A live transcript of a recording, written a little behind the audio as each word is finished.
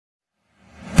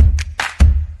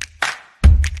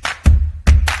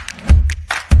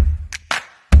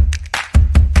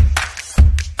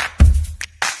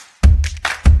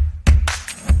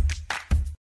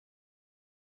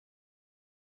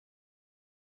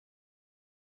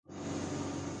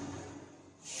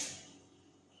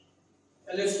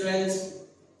Hello students,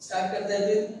 start करते हैं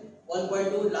फिर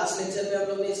 1.2। लास्ट लेक्चर में हम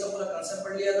लोग ने इसका पूरा कांसेप्ट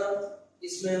पढ़ लिया था।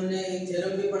 इसमें हमने एक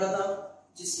थ्योरम भी पढ़ा था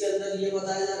जिसके अंदर ये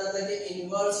बताया जा रहा था कि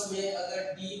इनवर्स में अगर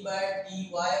d bye dy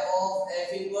of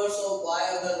f inverse of y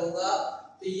अगर होगा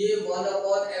तो ये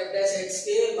 1/f' x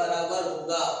के बराबर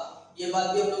होगा। ये बात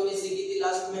भी हम लोग ने सीखी थी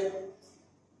लास्ट में।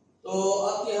 तो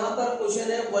अब यहाँ पर क्वेश्चन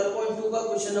है 1.2 का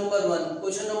क्वेश्चन नंबर 1।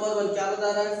 क्वेश्चन नंबर 1 क्या बता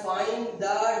रहा है? Find the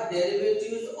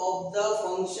derivatives of the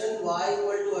function y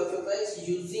equal to f of x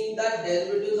using the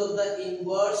derivatives of the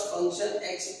inverse function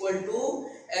x equal to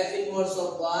f inverse of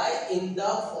y in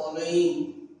the following.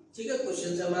 ठीक है,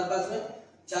 question है हमारे पास में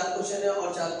 4 question है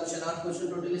और 4 question 8 question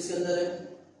total इसके अंदर है।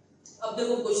 अब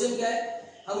देखो क्वेश्चन क्या है,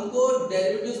 हमको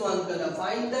डेरिवेटिव्स मालूम करना।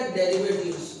 Find the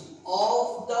derivatives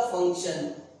of the function,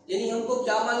 यानी हमको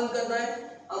क्या मालूम करना है?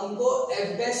 हमको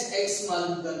f'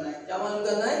 मालूम करना है। क्या मालूम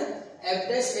करना है?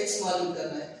 f' मालूम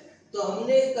करना है। तो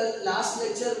हमने कल लास्ट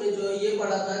लेक्चर में जो ये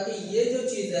पढ़ा था कि ये जो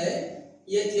चीज है,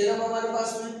 ये थ्योरम हमारे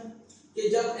पास में कि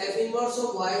जब f इनवर्स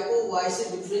ऑफ y को y से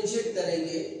डिफरेंशिएट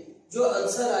करेंगे, जो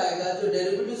आंसर आएगा, जो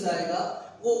डेरिवेटिव्स आएगा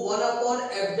वो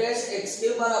 1/f' के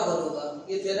बराबर होगा।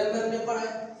 ये थ्योरम में हमने पढ़ा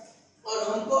है। और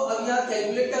हमको अब यहाँ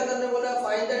कैलकुलेट क्या करने बोल रहा है?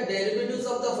 Find the derivatives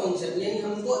of the function, यानी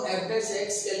हमको f'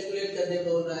 कैलकुलेट करने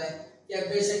बोल रहा है कि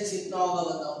f' कितना होगा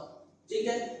बताओ। ठीक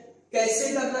है,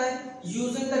 कैसे करना है?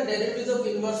 Using the derivatives of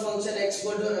inverse function x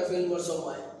equal to f inverse of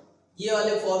y, ये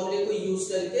वाले फॉर्मूले को यूज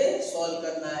करके सॉल्व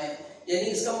करना है। यानी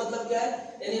इसका मतलब क्या है?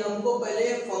 यानी हमको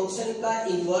पहले फंक्शन का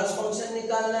इनवर्स फंक्शन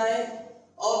निकालना है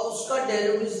और उसका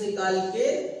डेरिवेटिव्स निकाल के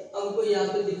हमको यहाँ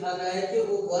पे दिखाना है कि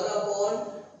वो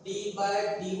 1/d bye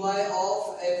dy of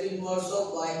f inverse of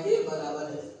y के बराबर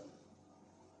है।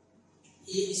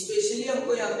 ये स्पेशली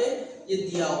हमको यहाँ पे ये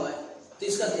दिया हुआ है, तो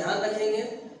इसका ध्यान रखेंगे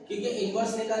क्योंकि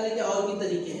इनवर्स निकालने के और भी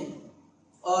तरीके हैं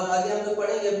और आगे हम लोग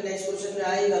पढ़ेंगे। नेक्स्ट क्वेश्चन में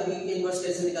आएगा भी कि इनवर्स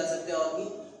कैसे निकाल सकते हैं और भी,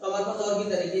 तो हमारे पास और भी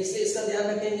तरीके, इसलिए इसका ध्यान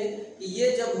रखेंगे कि ये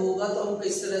जब होगा तो हम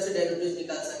किस तरह से डेरिवेटिव्स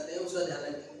निकाल सकते हैं, उसका ध्यान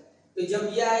रखेंगे। तो जब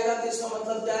ये आएगा तो इसका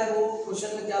मतलब क्या है? वो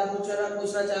क्वेश्चन में क्या पूछना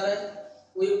चाह रहा है?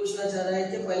 वो ये पूछना चाह रहा है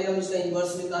कि पहले हम इसका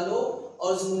इनवर्स निकालो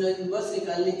और इनवर्स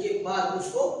निकालने के बाद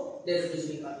उसको डेरिवेटिव्स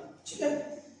निकालो। ठीक है,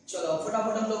 चलो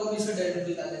फटाफट हम लोग इसका डेरिवेटिव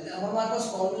निकाल लेते हैं। अब हमारे पास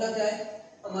फॉर्मूला क्या है?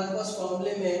 हमारे पास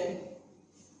फॉर्मूले में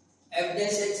f'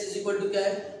 इज इक्वल टू क्या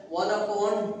है?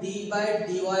 1/d bye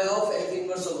dy of f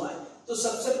inverse of y। तो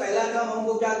सबसे पहला काम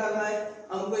हमको क्या करना है?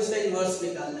 हमको इसका इनवर्स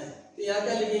निकालना है। तो यहाँ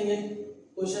क्या लिखेंगे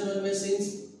क्वेश्चन 1 में? सिंस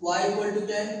y इक्वल टू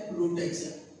क्या है? √x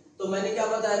है। तो मैंने क्या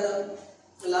बताया था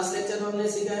लास्ट लेक्चर में? हमने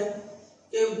सीखा है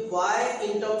कि y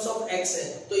in terms of x है,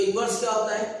 तो इनवर्स क्या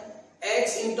होता है?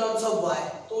 x in terms of y।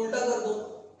 तो उल्टा कर दो,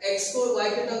 x को y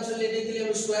के टर्म्स में लेने के लिए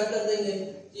हम स्क्वायर कर देंगे,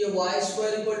 ये y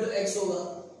square equal to x होगा।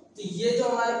 तो ये जो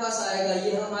हमारे पास आएगा,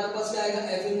 ये हमारे पास क्या आएगा?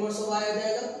 f इनवर्स ऑफ y आ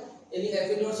जाएगा, यानी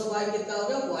f इनवर्स ऑफ y कितना हो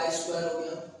गया? y स्क्वायर हो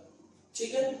गया।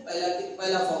 ठीक है,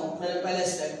 पहला फॉर्म, पहला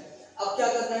स्टेप। अब क्या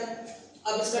करना है?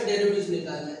 अब इसका डेरिवेटिव्स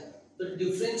निकालना है। तो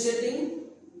differentiating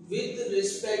with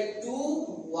respect to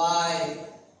y,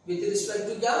 with respect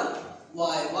to क्या?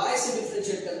 y से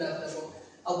डिफरेंशिएट करना है अपने को।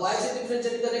 अब y से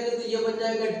डिफरेंशिएट करेंगे तो ये बन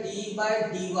जाएगा d bye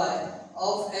dy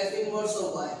of f inverse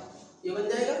of y, ये बन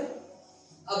जाएगा।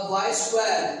 अब y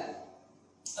स्क्वायर,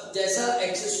 अब जैसा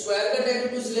x स्क्वायर का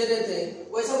डेरिवेटिव्स ले रहे थे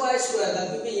वैसा y स्क्वायर का,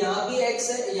 क्योंकि यहाँ भी x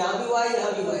है, यहाँ भी y,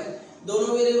 यहाँ भी y, दोनों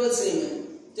वेरिएबल सेम है,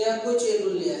 तो यहाँ कोई चेंज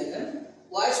रूल नहीं आएगा।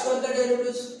 y स्क्वायर का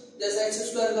डेरिवेटिव्स जैसा x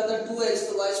स्क्वायर का था 2x,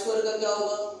 तो y स्क्वायर का क्या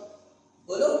होगा?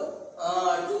 बोलो,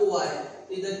 2y।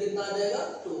 इधर कितना आ जाएगा?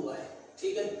 2y।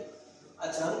 ठीक है,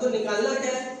 अच्छा हमको निकालना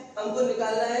क्या है? हमको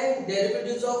निकालना है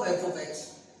derivatives of f of x,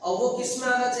 और वो किस में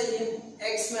आना चाहिए?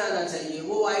 x में आना चाहिए,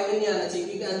 वो y में नहीं आना चाहिए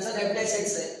क्योंकि आंसर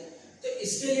f' है। तो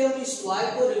इसके लिए हम इस y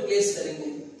को रिप्लेस करेंगे।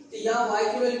 तो यहाँ y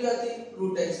की वैल्यू क्या थी?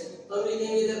 √x, तो हम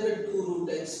लिखेंगे इधर पे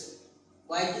 2√x।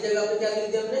 y की जगह पे क्या लिख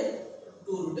दिया हमने?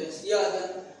 2√x, ये आ गया।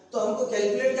 तो हमको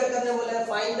कैलकुलेट क्या करने बोला है?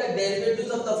 Find the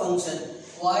derivatives of the function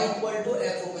y equal to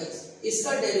f of x,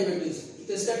 इसका डेरिवेटिव्स।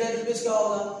 तो इसका डेरिवेटिव्स क्या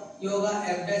होगा? ये होगा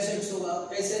f' होगा।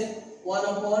 कैसे?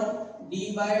 1/d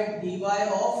bye dy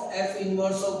of f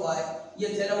inverse of y, ये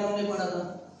थ्योरम हमने पढ़ा था।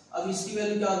 अब इसकी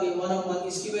वैल्यू क्या आ गई? 1/,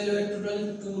 इसकी वैल्यू है टोटल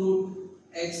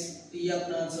 2√x, तो ये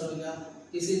अपना आंसर हो गया।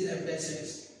 This is f'।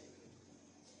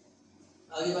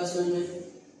 आगे बात समझ में?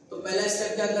 तो पहला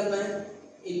स्टेप क्या करना है?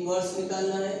 इनवर्स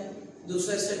निकालना है।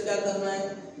 दूसरा स्टेप क्या करना है?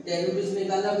 डेरिवेटिव्स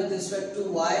निकालना with respect to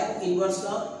y inverse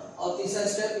का, और तीसरा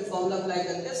स्टेप फॉर्मूला अप्लाई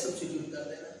करके सब्स्टिट्यूट कर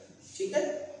देना। ठीक है,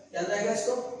 याद रहेगा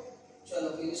इसको? चलो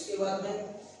फिर इसके बाद में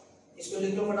इसको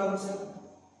लिख लो फटाफट से।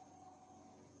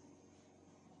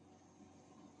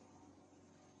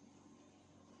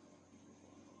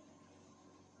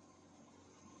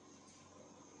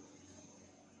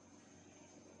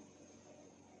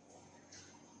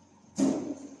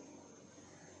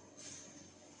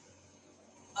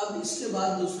 अब इसके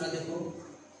बाद दूसरा देखो,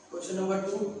 question number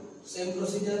 2, same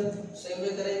procedure, same way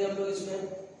करेंगे हम लोग। इसमें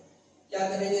क्या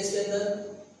करेंगे, इसके अंदर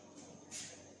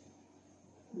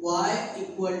y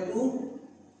equal to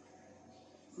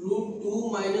 √2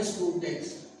 minus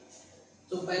 √x।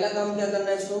 तो पहला काम क्या करना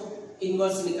है, इसको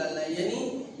इनवर्स निकालना है, यानी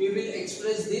we will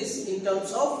express this in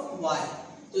terms of y।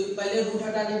 तो पहले रूट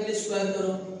हटाने के लिए स्क्वायर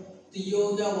करो, तो ये हो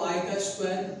गया y का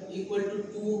square equal to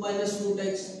 2 minus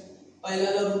 √x, पहला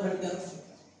वाला रूट हट गया।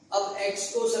 अब x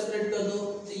को सेपरेट कर दो,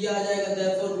 तो ये आ जाएगा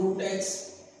therefore √x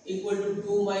equal to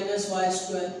 2 minus y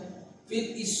square. फिर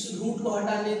इस रूट को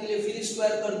हटाने के लिए फिर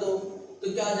स्क्वायर कर दो, तो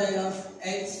क्या आ जाएगा,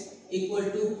 x equal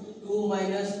to 2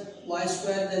 minus y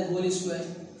square then whole square.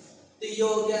 तो ये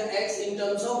हो गया x in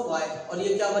terms of y, और ये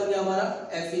क्या बन गया हमारा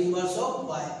f inverse of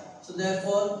y। So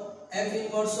therefore f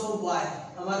inverse of y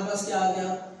हमारे पास क्या आ गया,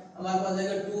 हमारे पास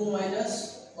आएगा 2 माइनस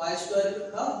y स्क्वायर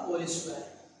का होल स्क्वायर।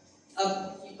 अब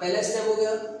पहला स्टेप हो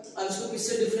गया। अब इसको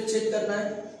किससे डिफरेंशिएट करना है,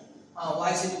 हाँ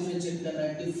y से डिफरेंशिएट करना है,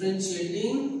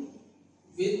 differentiating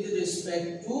with respect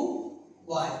to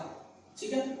y,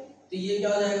 ठीक है। तो ये क्या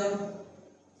हो जाएगा,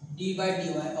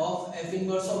 d/dy of f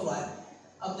inverse of y।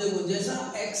 अब देखो जैसा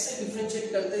x से डिफरेंशिएट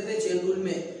करते थे चेन रूल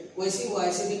में, वैसे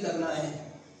y से भी करना है।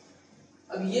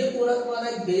 अब ये पूरा तुम्हारा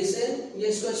एक बेस है, ये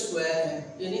इसका स्क्वायर है,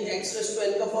 यानी x रेज़ टू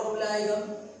n का फॉर्मूला आएगा,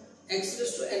 x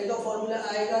रेज़ टू n का फॉर्मूला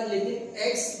आएगा, लेकिन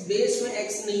x बेस में x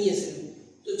नहीं है सिर्फ,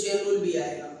 तो चेन रूल भी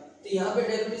आएगा। तो यहाँ पे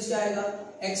डेरिवेटिव क्या आएगा,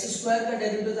 x स्क्वायर का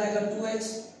डेरिवेटिव आएगा 2x,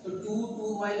 तो 2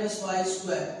 माइनस y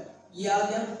स्क्वायर, ये आ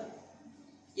गया,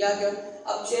 ये आ गया।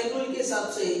 अब चेन रूल के हिसाब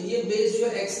से ये बेस जो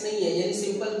x नहीं है, यानी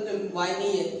सिंपल y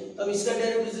नहीं है, तो हम इसका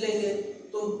डेरिवेटिव लेंगे,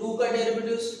 तो 2 का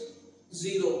डेरिवेटिव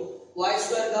 0, y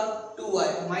स्क्वायर का 2y,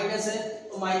 माइनस है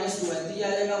तो -2y, तो ये आ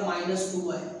जाएगा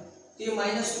 -2y। तो ये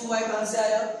 -2y कहां से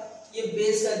आया, ये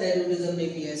बेस का डेरिवेटिव हमने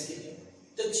किया इसके लिए।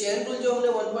 तो चेन रूल जो हमने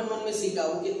 1.1 में सीखा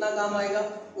वो कितना काम आएगा,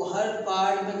 वो हर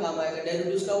पार्ट में काम आएगा,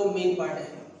 डेरिवेटिव्स का वो मेन पार्ट है।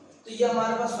 तो ये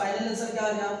हमारे पास फाइनल आंसर क्या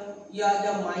आ गया, ये आ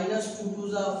गया -2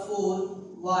 ×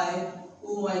 4y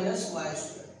 2 माइनस y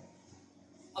स्क्वायर।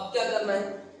 अब क्या करना है,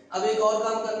 अब एक और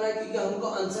काम करना है, क्योंकि हमको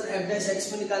आंसर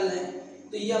f' में निकालना है,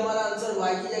 तो ये हमारा आंसर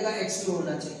y की जगह x में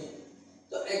होना चाहिए।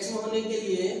 तो x में होने के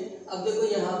लिए अब देखो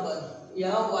यहाँ पर,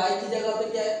 यहाँ y की जगह पे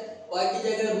क्या है, y की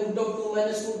जगह √2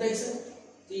 माइनस √x है,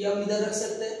 तो ये हम इधर रख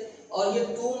सकते हैं। और ये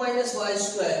 2 माइनस y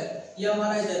स्क्वायर ये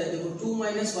हमारा इधर है, देखो 2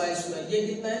 माइनस y स्क्वायर, ये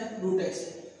कितना है, √x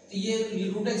है, तो ये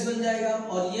 √x बन जाएगा,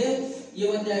 और ये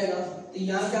बन जाएगा। तो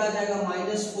यहाँ क्या आ जाएगा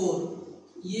 -4,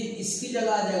 ये इसकी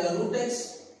जगह आ जाएगा √x,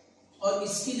 और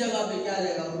इसकी जगह पे क्या आ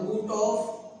जाएगा,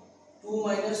 √2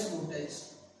 माइनस √x।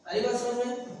 आई बात समझ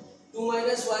में, 2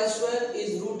 minus y square is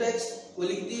 √x, वो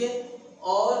लिख दिए,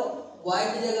 और y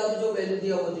की जगह पे जो वैल्यू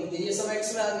दिया वो लिख दिए, ये सब x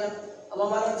में आ गया। अब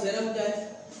हमारा थ्योरम क्या है,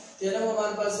 थ्योरम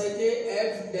हमारे पास है कि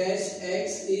f'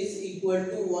 is equal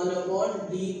to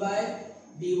 1/d/dy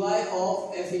of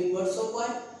f inverse of y।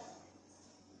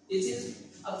 This is,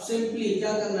 अब सिंपली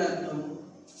क्या करना है,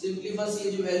 सिंपली बस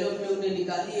ये जो वैल्यू अपने हमने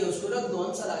निकाली है उसको रख दो,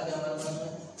 आंसर आ गया हमारे पास में।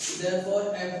 देयरफॉर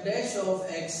f' ऑफ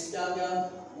x क्या आ गया,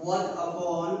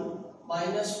 1/-4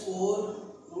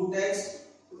 √x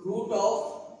root of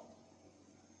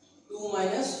 2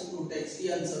 minus √x, ये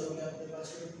आंसर हो गया आपके पास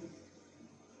में।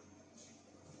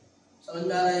 समझ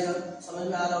में आ रहा है, समझ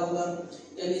में आ रहा होगा,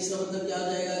 यानी इसका मतलब क्या हो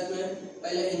जाएगा, इसमें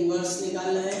पहले इनवर्स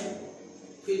निकालना है,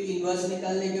 फिर इनवर्स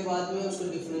निकालने के बाद में उसको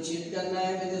डिफरेंशिएट करना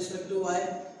है विद रिस्पेक्ट टू y,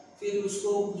 फिर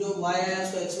उसको जो y आया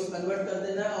उसको x में कन्वर्ट कर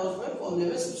देना है, और उसमें फॉर्मूले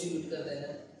में सब्स्टिट्यूट कर देना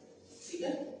है, ठीक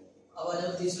है। अब आ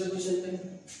जाओ तीसरे क्वेश्चन पे।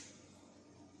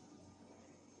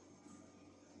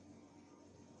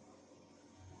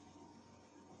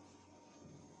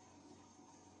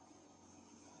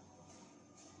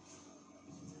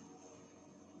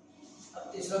 अब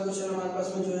तीसरा क्वेश्चन हमारे पास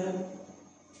में जो है,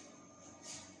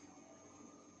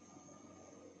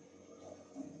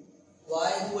 y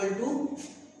equal two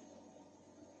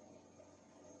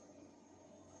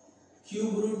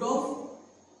cube root of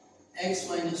x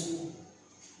minus 2,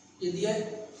 ये दिया है।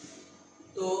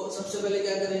 तो सबसे पहले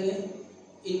क्या करेंगे,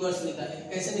 इनवर्स निकालेंगे।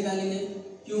 कैसे निकालेंगे,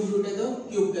 क्यूब रूट है तो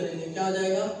क्यूब करेंगे, क्या हो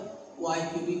जाएगा,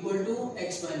 y³ equal to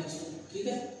x minus 2, ठीक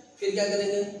है। फिर क्या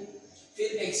करेंगे, फिर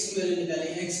x की वैल्यू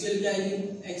निकालेंगे, x की वैल्यू क्या आएगी,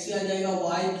 x आ जाएगा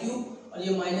y³, और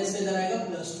ये माइनस में इधर आएगा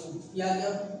 +2, ये आ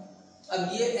गया। अब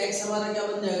ये x हमारा क्या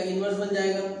बन जाएगा, इनवर्स बन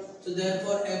जाएगा। तो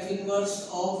therefore f inverse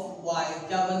of y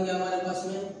क्या बन गया हमारे पास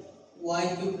में,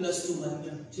 y³ +2 बन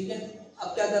गया, ठीक है। अब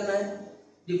क्या करना है,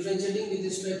 differentiating with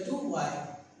respect to y,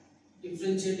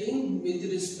 differentiating with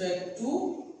respect to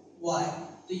y,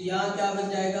 तो यहाँ क्या बन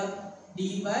जाएगा,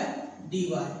 d/dy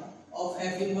of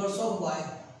f inverse of y,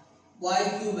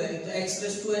 y³ है तो x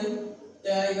रेज़ टू n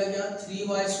क्या आएगा, क्या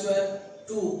 3y स्क्वायर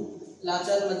 2,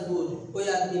 लाचार मजबूर, कोई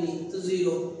आदमी नहीं तो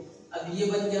 0। अब ये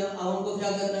बन गया। अब हमको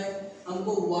क्या करना है,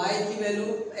 हमको y की वैल्यू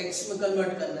x में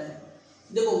कन्वर्ट करना है।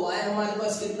 देखो y हमारे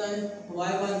पास कितना है, y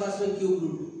हमारे पास में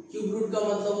क्यूब रूट का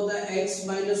मतलब होता है x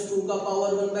माइनस 2 का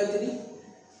पावर 1/3।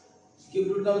 क्यूब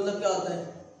रूट का मतलब क्या होता है,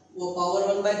 वो पावर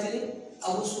 1/3।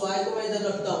 अब उस y को मैं इधर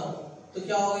रखता हूँ तो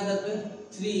क्या होगा, इधर पे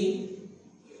 3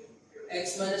 x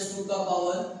माइनस 2 का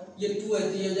पावर, ये 2 है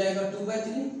तो ये हो जाएगा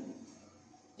 2/3।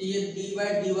 तो ये dy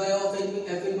of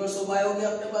f inverse of y हो गया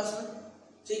अपने पास में।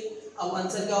 ठीक, अब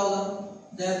आंसर क्या होगा,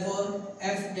 therefore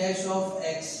f dash of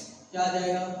x क्या आ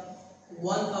जाएगा,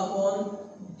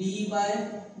 1/d by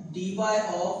dy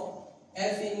of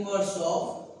f inverse of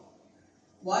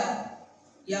y।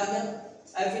 क्या आ गया,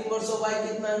 f इनवर्स ऑफ y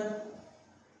कितना है,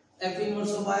 f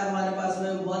इनवर्स ऑफ y हमारे पास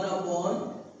में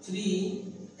 1/3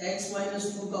 x माइनस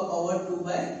 2 का पावर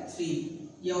 2/3।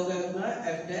 ये हो गया अपना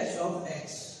f डैश ऑफ x।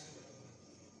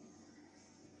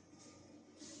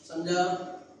 समझा,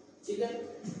 ठीक है।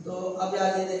 तो अब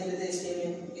आगे देख लेते हैं इसके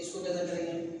में इसको कैसे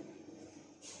करेंगे।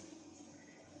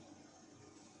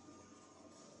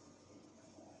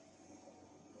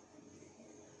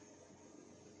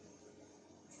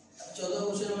 चौथा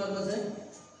क्वेश्चन हमारे पास है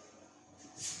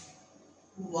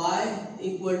y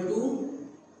equal to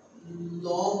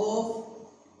log of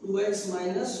 2x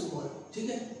minus 1। ठीक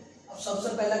है, अब सबसे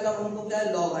पहला काम हमको क्या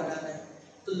है, लॉग हटाना है।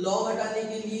 तो लॉग हटाने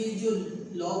के लिए जो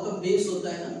लॉग का बेस होता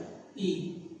है ना e,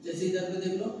 जैसे इधर पे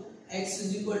देख लो x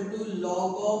is equal to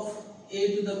log of a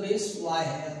to the base y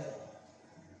है।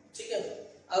 ठीक है,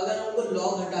 अगर हमको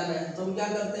लॉग हटाना है तो हम क्या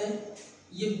करते हैं,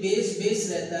 ये बेस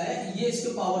रहता है, ये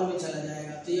इसके पावर में चला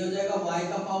जाएगा तो ये हो जाएगा y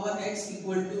का power x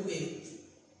equal to a।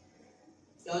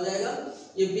 क्या हो जाएगा,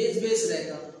 ये बेस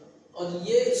रहेगा और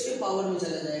ये इसके पावर में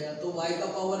चला जाएगा तो y का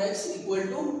power x equal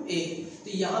to a। तो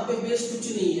यहाँ पे बेस कुछ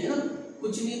नहीं है ना,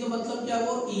 कुछ नहीं तो मतलब क्या,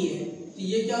 वो e है। तो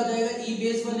ये क्या हो जाएगा, e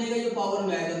बेस बनेगा, ये पावर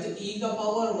में आएगा तो e का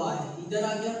पावर y इधर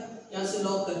आ गया, यहाँ से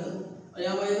लॉग कर दो और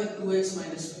यहाँ आएगा 2x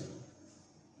माइनस 1।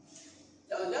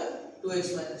 क्या हो गया, 2x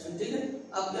माइनस 1। ठीक है,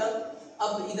 अब क्या,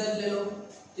 अब इधर ले लो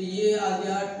तो ये आ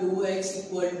गया 2x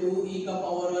इक्वल टू e का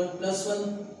पावर 1 प्लस 1।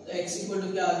 तो x इक्वल टू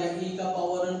क्या आ गया, e का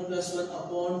पावर 1 प्लस 1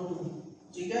 अपॉन 2।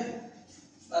 ठीक है,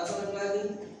 बात समझ में आ गई।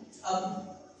 अब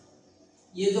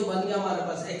ये जो बन गया हमारे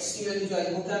पास x की वैल्यू जो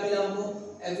आई वो क्या मिला हमको,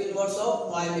 f इनवर्स ऑफ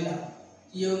y मिला।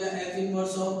 ये हो गया f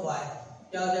इनवर्स ऑफ y,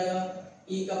 क्या आ जाएगा,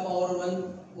 e का पावर 1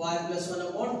 y प्लस 1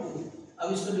 अपॉन 2।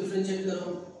 अब इसको डिफरेंशिएट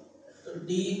करो तो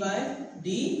d बाय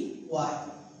dy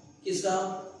किसका,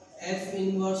 f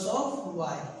इनवर्स ऑफ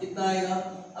y कितना आएगा।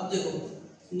 अब देखो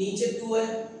नीचे 2 है,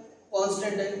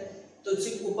 कांस्टेंट है तो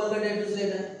सिर्फ ऊपर का डेरिवेटिव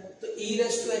लेना है। तो e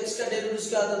रेज़ टू x का डेरिवेटिव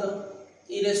क्या आता था,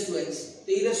 e रेज़ टू x।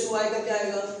 तो e रेज़ टू y का क्या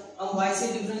आएगा, हम y से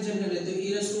डिफरेंशिएट कर लेते हैं,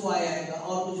 e रेज़ टू y आएगा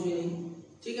और कुछ भी नहीं।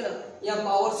 ठीक है ना, यहाँ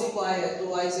पावर सिर्फ y है तो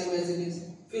y से इमेजिन,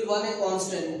 फिर 1 है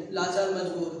कांस्टेंट, लाचार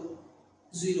मजबूर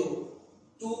 0,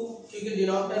 2 क्योंकि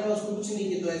डिनोमिनेटर में उसको कुछ नहीं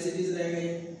किया तो ऐसे चीज रहेगा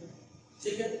ये।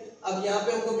 ठीक है, अब यहाँ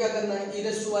पे हमको क्या करना है, e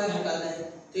रेज़ टू y हटाना है।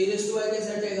 तो e रेज़ टू y कैसे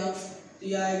हटेगा, तो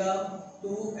ये आएगा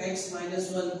 2x माइनस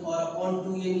 1 और अपॉन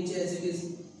 2 ये नीचे ऐसे चीज।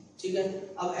 ठीक है,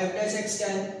 अब f डैश x क्या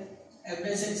है, f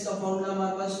डैश x का फॉर्मूला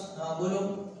हमारे पास, हाँ बोलो,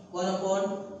 1 upon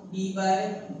d bye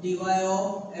dy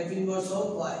of f inverse of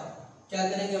y। क्या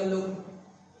करेंगे हम लोग,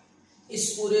 इस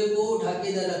पूरे को उठा के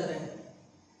इधर रख रहे हैं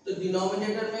तो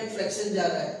डिनोमिनेटर में फ्रैक्शन जा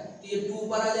रहा है तो ये 2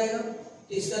 ऊपर आ जाएगा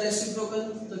तो इसका रेसिप्रोकल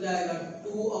तो क्या आएगा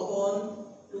 2 अपॉन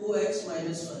 2x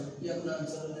माइनस 1। ये अपना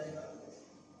आंसर हो जाएगा।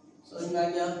 समझ में आ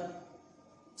गया,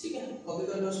 ठीक है, कॉपी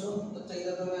कर लो उसको। तब तक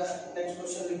इधर तो मैं नेक्स्ट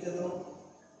क्वेश्चन लिख देता हूँ।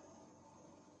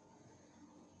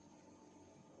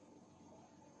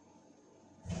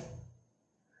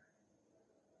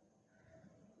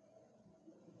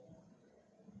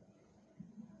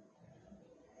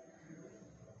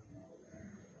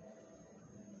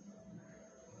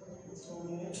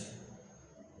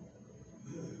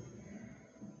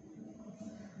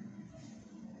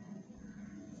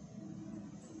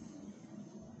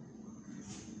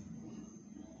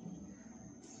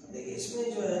 देखिए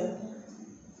इसमें जो है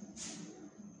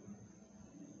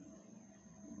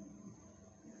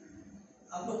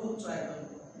आप लोग खुद ट्राई करो,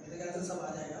 मेरे ख्याल से सब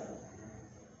आ जाएगा,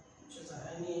 कुछ ऐसा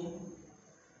है नहीं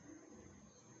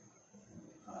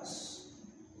खास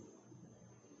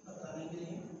बताने के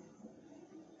लिए।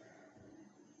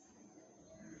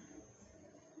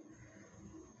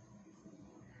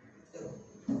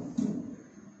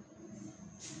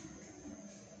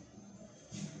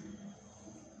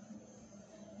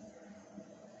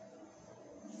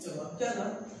 क्या था,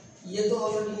 ये तो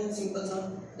ऑलरेडी है, सिंपल सा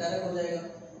डायरेक्ट हो जाएगा।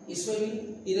 इसमें भी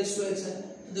e रेज़ टू x है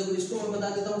तो देखो इसको मैं बता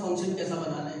देता हूँ फंक्शन कैसा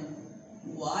बनाना है।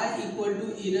 y equal to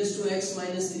e raise to x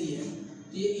minus 3 है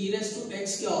तो ये e रेस टू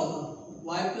x क्या होगा,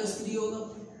 y प्लस 3 होगा,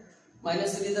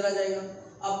 माइनस 3 इधर आ जाएगा।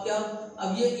 अब क्या,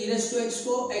 अब ये e रेस टू x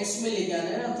को x में लेके आना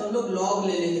है ना, तो हम लोग log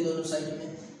ले लेंगे दोनों साइड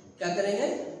में, क्या करेंगे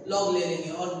log ले लेंगे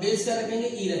और बेस क्या रखेंगे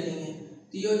e रखेंगे,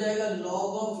 तो ये हो जाएगा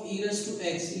log of e raise to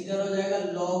x, इधर हो जाएगा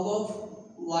log ऑफ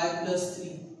y प्लस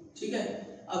 3, ठीक है।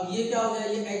 अब ये क्या हो गया,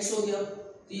 ये x हो गया,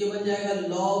 तो ये बन जाएगा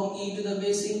log e to the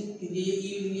base e, क्योंकि ये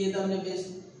e लिए था हमने बेस,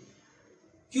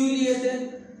 क्यों लिए थे,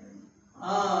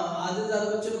 हाँ आधे ज्यादा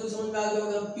बच्चों को समझ में आ गया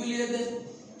होगा क्यों लिए थे,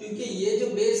 क्योंकि ये जो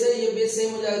बेस है ये बेस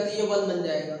सेम हो जाएगा, तो ये 1 बन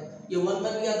जाएगा, ये 1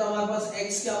 बन गया, तो हमारे पास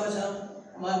x क्या बचा,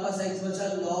 हमारे पास x बचा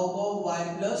log ऑफ y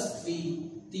प्लस 3,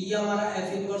 तो ये हमारा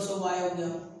f इनवर्स ऑफ y हो गया,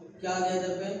 क्या आ गया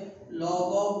इधर पे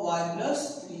log ऑफ y प्लस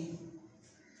 3।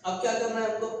 अब क्या करना है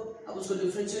हमको, अब उसको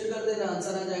डिफरेंशिएट कर देना,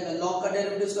 आंसर आ जाएगा, log का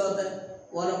डेरिवेटिव क्या होता है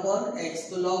 1 अपॉन x,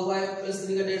 तो log y प्लस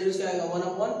 3 का डेरिवेटिव क्या आएगा 1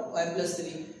 अपॉन y प्लस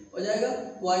 3 हो जाएगा,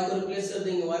 y को रिप्लेस कर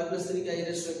देंगे, y प्लस 3 का ये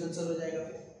आंसर हो जाएगा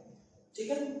फिर, ठीक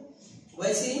है।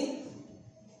 वैसे ही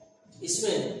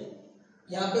इसमें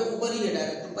यहाँ पे ऊपर ही है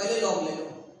डायरेक्ट, तो पहले log ले लो,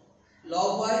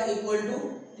 log y इक्वल टू,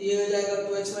 तो ये हो जाएगा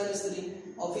 2x माइनस 3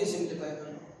 और फिर सिंप्लीफाई कर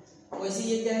लो। वैसे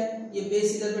ये क्या है, ये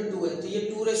बेस इधर पे 2 है, तो ये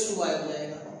 2 रेस टू y हो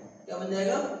जाएगा, क्या बन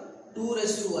जाएगा 2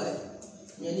 रेस टू y,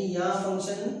 यानी यहाँ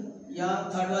फंक्शन, यहाँ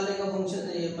थर्ड वाले का फंक्शन,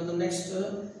 मतलब नेक्स्ट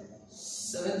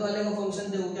 7th वाले का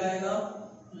फंक्शन देखो क्या आएगा,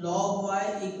 log y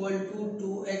equal to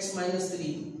 2x minus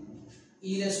 3,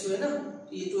 e raise to है ना,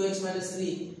 ये 2x माइनस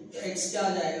 3, तो x क्या आ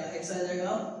जाएगा, x आ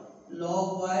जाएगा log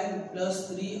y प्लस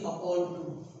 3 अपॉन 2,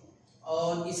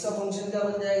 और इसका फंक्शन क्या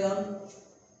बन जाएगा,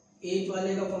 8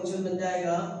 वाले का फंक्शन बन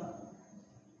जाएगा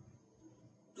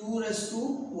 2 raise to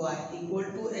y equal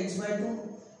to x bye 2,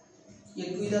 ये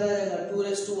 2 इधर आ जाएगा, 2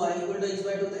 raise to y equal to x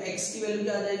bye 2, तो x की वैल्यू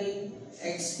क्या आ जाएगी,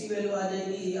 x की वैल्यू आ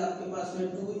जाएगी आपके पास में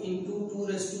 2 into 2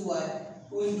 raise to y,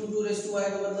 2 into 2 raise to y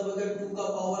का मतलब अगर 2 का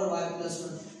पावर y प्लस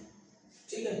 1,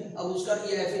 ठीक है। अब उसका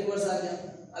ये f इनवर्स आ गया,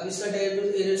 अब इसका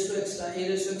derivative a raise to x का, a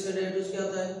रेस टू x का डेरिवेटिव क्या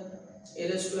होता है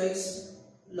a raise to x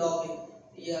log a,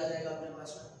 ये आ जाएगा अपने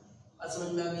पास में, आज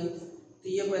समझ में आ गई। तो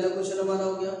ये पहला क्वेश्चन हमारा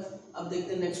हो गया। अब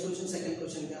देखते हैं नेक्स्ट क्वेश्चन, सेकंड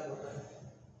क्वेश्चन क्या होता है।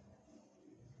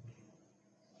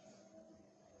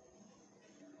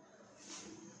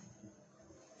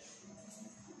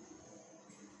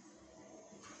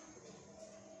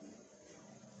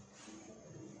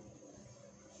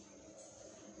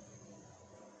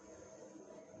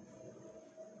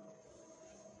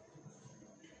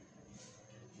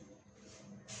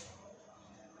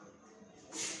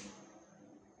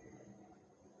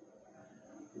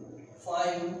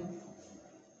 Find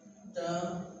the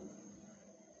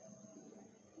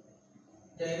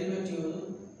derivative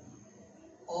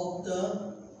of the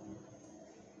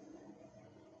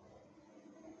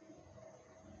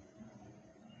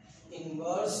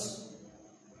inverse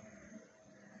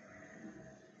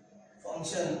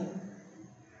function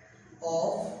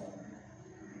of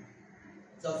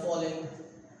the following,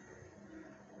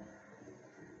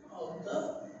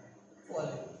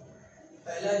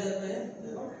 पहला इधर पे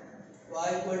देखो y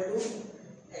equal to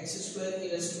x square E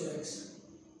raise to x,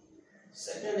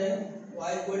 second है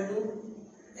y equal to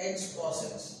x cos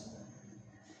x,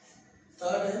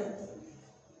 third है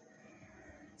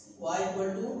y equal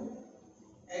to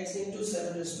x into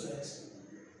 7 raise to x,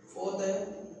 fourth है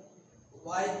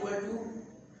y equal to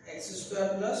x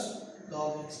square plus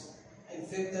log x, and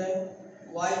fifth है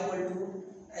y equal to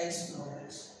x log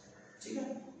x, ठीक है।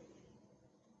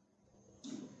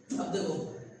 अब देखो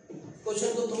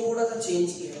question को थोड़ा सा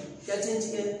चेंज किया है, क्या चेंज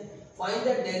किया है, find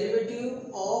the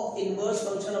derivative of inverse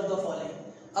function of the following.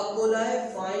 अब बोला है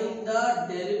find the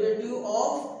derivative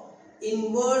of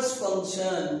inverse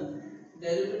function,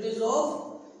 derivative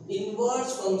of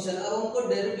inverse function. अब हमको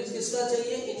डेरिवेटिव किसका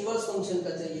चाहिए, इनवर्स फंक्शन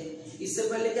का चाहिए। इससे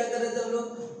पहले क्या कर रहे थे हम लोग,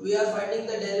 we are finding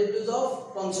the derivatives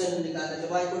of function निकाल रहे थे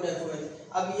y को डेफिनेट।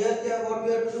 अब हियर क्या what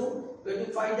we have to do, we have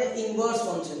to find the inverse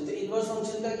function. तो इनवर्स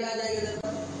फंक्शन का क्या आ जाएगा, देखो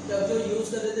जब जो यूज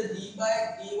कर रहे थे dy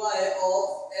of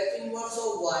f inverse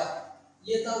of y,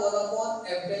 ये था 1 upon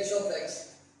f dash of x,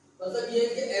 मतलब ये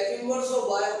कि f इनवर्स ऑफ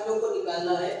y हम लोग को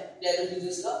निकालना है डेरिवेटिव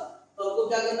इसका। तो हमको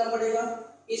क्या करना पड़ेगा,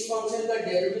 इस फंक्शन का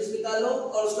डेरिवेटिव निकालो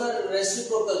और उसका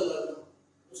रेसिप्रोकल कर दो,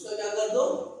 उसका क्या कर दो,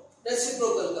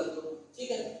 रेसिप्रोकल कर दो,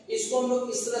 ठीक है। इसको हम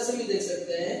लोग इस तरह से भी देख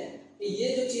सकते हैं कि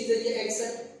ये जो चीज है ये x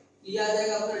है, ये आ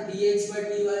जाएगा अपना dx by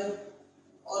dy,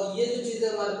 और ये जो चीज है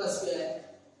हमारे पास क्या है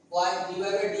y dy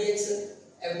by dx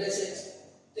f dash x।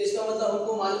 तो इसका मतलब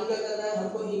हमको मालूम क्या करना है,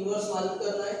 हमको इनवर्स मालूम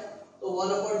करना है, तो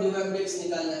 1 upon dy by dx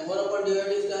निकालना है। 1 upon dy by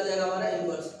dx क्या आ जाएगा हमारा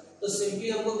इनवर्स। तो सिंपली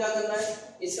हमको क्या करना है,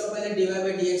 इसका पहले dy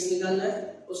by dx निकालना है,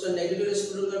 उसका नेगेटिव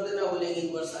रेसिप्रोकल कर देना, बोलेंगे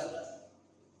इनवर्स आ गया,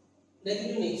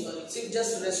 नेगेटिव नहीं सॉरी सिर्फ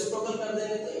जस्ट रेसिप्रोकल कर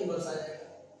देंगे तो इनवर्स आ जाएगा।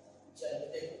 चलिए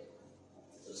देखो,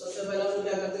 तो सबसे पहले हम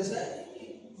क्या करते हैं, इसका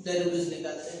डेरिवेटिव्स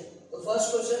निकालते हैं। तो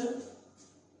first question,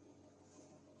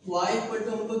 y equal to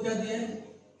हमको क्या दिया है,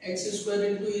 x square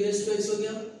into E raise to x हो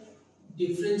गया,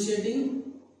 differentiating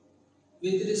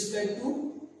with respect to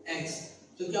x,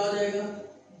 तो क्या हो जाएगा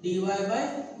dy बाय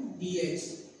dx,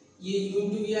 ये u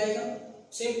इंटू v आएगा।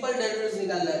 सिंपल डेरिवेटिव्स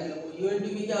निकालना है हमको, u इंटू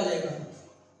v क्या हो जाएगा,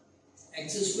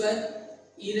 x square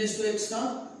E raise to x का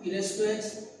ई raise to x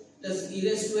plus E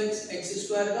raise to x x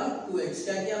square का 2x,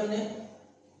 क्या किया हमने,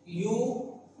 u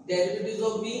derivative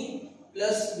of v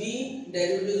plus v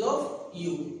derivative of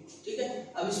u, ठीक है।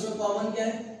 अब इसमें कॉमन क्या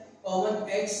है, common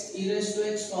x e raise to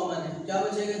x common है, क्या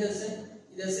बचेगा इधर से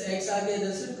x आ गया,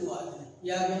 इधर से 2 आ गया,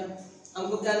 ये आ गया।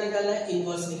 हमको क्या निकालना है,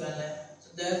 इनवर्स निकालना है।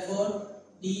 So therefore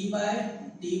d bye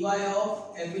dy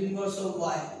of f inverse of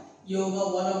y, ये होगा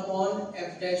 1 upon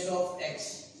f dash of x,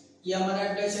 ये हमारा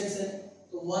f डैश x है,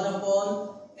 तो 1 upon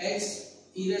x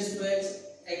e raise to x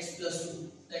x plus 2,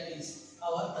 that is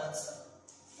our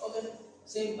answer. Okay,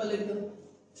 simple एकदम।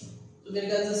 तो मेरे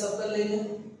ख्याल से सब कर लेंगे,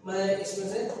 मैं इसमें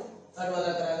से थर्ड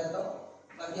वाला करा देता हूँ,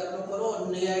 बाकी आप लोग करो, और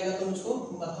नहीं आएगा तो मुझको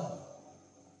बताओ।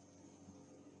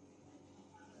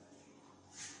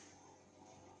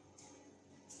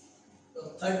 तो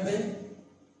थर्ड में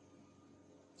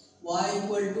y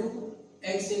equal to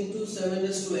x into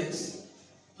 7x,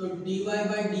 तो dy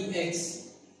बाई dx,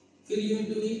 फिर u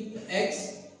into v, x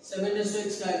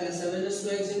 7x का आएगा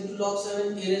 7x into log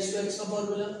 7 a raise to x का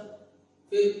फॉर्मूला,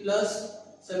 फिर प्लस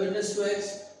 7x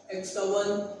x का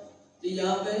 1, तो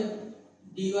यहाँ पे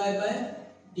dy बाय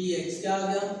dx क्या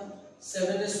आ गया,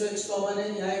 7x कॉमन है,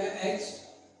 यहाँ आएगा x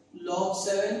log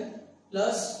 7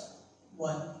 प्लस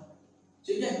 1,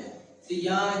 ठीक है। तो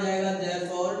यहाँ आ जाएगा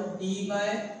therefore d bye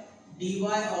dy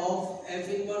of f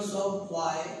inverse of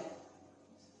y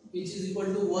which is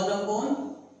equal to 1 upon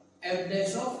f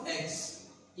dash of x,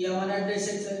 ये हमारा f डैश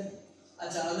x है।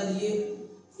 अच्छा, अगर ये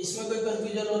इसमें कोई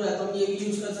कंफ्यूजन हो रहा है तो हम ये भी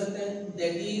यूज कर सकते हैं,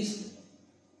 that is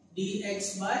dx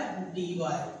bye dy,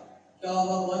 क्या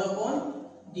होगा 1 अपॉन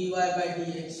dy बाय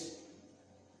dx,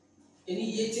 यानी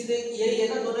ये चीजें यही है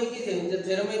ना, दोनों ही चीजें जब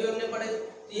थ्योरम में भी हमने पढ़े,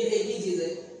 तो ये एक ही चीज है।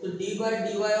 तो d bye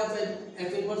dy of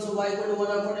f inverse of y equal to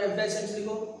 1 upon f dash x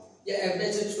लिखो, या f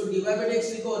डैश x को dy बाय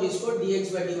dx लिखो, और इसको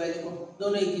dx बाय dy लिखो,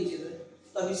 दोनों एक ही चीज है।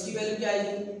 तो अब इसकी वैल्यू क्या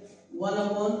आएगी, 1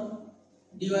 upon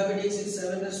dy bye dx is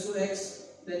 7x,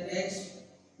 then x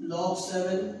log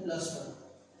 7 plus 1,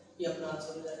 ये अपना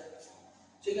आंसर हो जाएगा,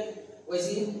 ठीक है।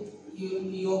 वैसे ही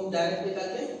यू डायरेक्ट निकाल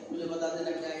के मुझे बता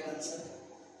देना क्या आएगा आंसर,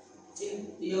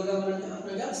 ठीक। ये होगा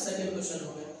अपना क्या, सेकंड क्वेश्चन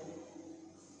हो गया।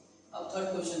 अब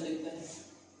थर्ड क्वेश्चन देखते हैं।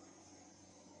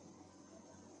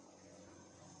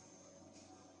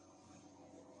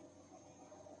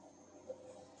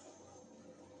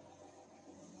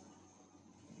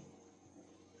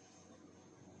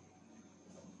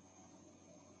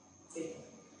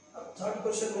 थर्ड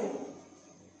क्वेश्चन में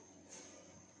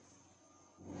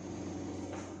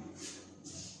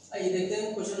आइए देखते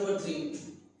हैं question number 3,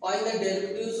 find the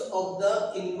derivatives of the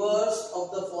inverse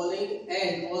of the following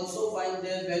and also find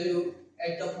their value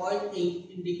at the point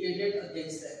indicated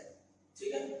against that,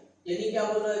 ठीक है। यानी क्या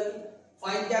बोल रहा है,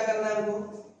 फाइंड क्या करना है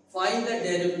हमको, फाइंड द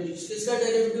डेरिवेटिव्स, किसका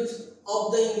derivatives,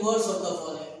 of the inverse of the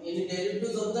following, यानी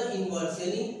डेरिवेटिव्स ऑफ द इनवर्स,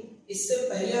 यानी इससे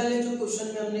पहले वाले जो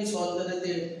क्वेश्चन में हमने सॉल्व कर रहे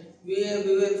थे, we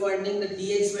were finding the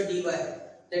dx by dy,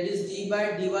 that is d by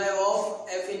dy of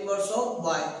f inverse of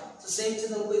y, तो सेम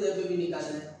चीज हमको इधर पे भी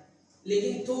निकालना है।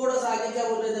 लेकिन थोड़ा सा आगे क्या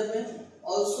बोल रहे हैं इधर में,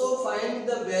 also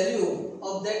find the value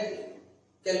of that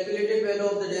calculated value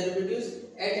of the derivatives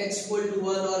at x equal to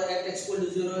 1 or at x equal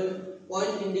to 0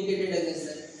 point indicated against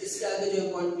that, इसके आगे जो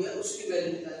पॉइंट दिया उसकी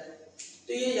वैल्यू निकालना है।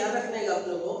 तो ये याद रखने का आप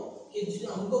लोगों को कि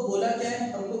हमको बोला क्या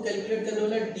है, हमको कैलकुलेट करने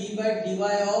वाला d by dy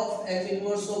of f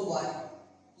inverse of y,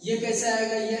 ये कैसे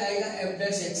आएगा, ये आएगा f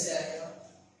डैश x से आएगा,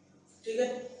 ठीक है।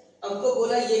 हमको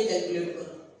बोला ये कैलकुलेट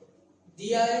करो,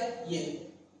 दिया है ये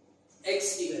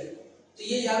x की वैल्यू, तो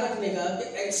ये याद रखने का कि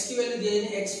x की वैल्यू दिया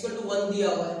है, x इक्वल टू 1 दिया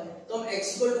हुआ है, तो हम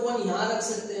x इक्वल टू 1 यहाँ रख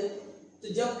सकते हैं।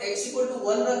 तो जब x इक्वल टू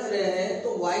 1 रख रहे हैं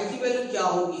तो y की वैल्यू क्या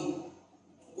होगी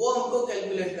वो हमको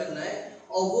कैलकुलेट करना है,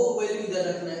 और वो वैल्यू इधर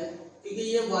रखना है, क्योंकि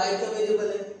ये y का वेरिएबल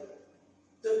है।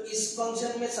 तो इस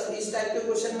फंक्शन में सब इस टाइप के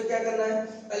क्वेश्चन में क्या करना है,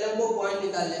 पहले हमको पॉइंट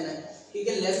निकाल लेना है, ठीक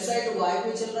है। लेफ्ट साइड y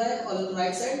पे चल रहा है और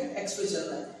राइट साइड x पे चल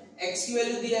रहा है, x की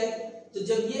वैल्यू दिया है, तो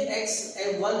जब ये x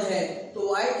 1 है तो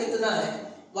y कितना है,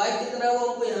 y कितना है वो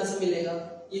हमको यहाँ से मिलेगा,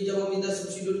 ये जब हम इधर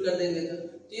सब्स्टिट्यूट कर देंगे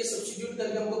तो ये सब्स्टिट्यूट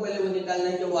करके हमको पहले वो निकालना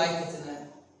है कि y कितना है।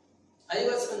 आई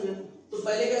बात समझ में? तो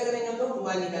पहले क्या करेंगे हम लोग,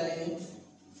 y निकालेंगे,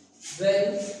 when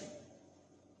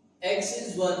x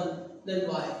is 1 then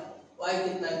y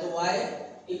कितना है, तो y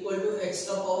इक्वल टू x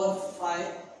का power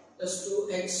 5 plus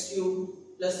 2x³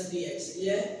 plus 3x,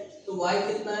 ये है। तो y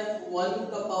कितना है 1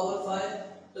 का पावर 5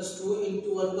 प्लस 2 इंटू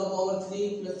 1 का पावर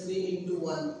 3 प्लस 3 इंटू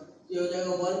 1, ये हो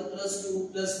जाएगा 1 प्लस 2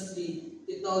 प्लस 3,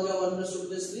 कितना हो गया 1 प्लस 2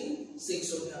 प्लस 3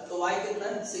 6 हो गया। तो y कितना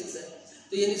है 6 है।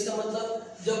 तो ये इसका मतलब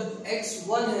जब x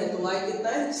 1 है तो y कितना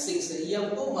है 6 है, ये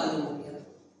हमको मालूम हो गया।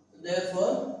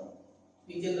 Therefore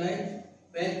we can write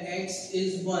when x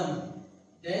is 1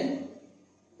 then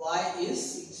y is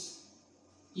 6,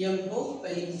 ये हमको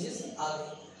पहली चीज आ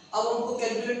गई। अब हमको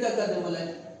कैलकुलेट क्या करने वाला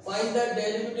है, find the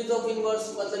derivative of inverse,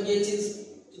 मतलब ये चीज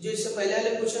जो इससे पहले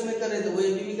वाले क्वेश्चन में कर रहे थे वो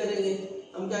ये भी करेंगे।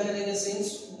 हम क्या करेंगे,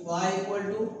 since y equal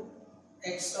to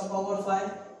x का power 5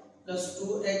 plus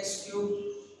 2x³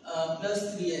 plus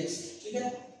 3x, ठीक है।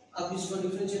 अब इसको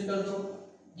डिफरेंशिएट कर दो,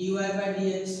 dy बाय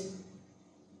dx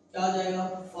क्या आ जाएगा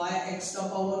 5x का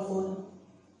पावर 4,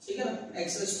 ठीक है ना,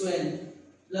 x²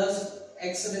 प्लस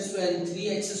x²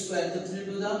 3x², तो 3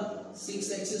 टू द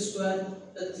 6x²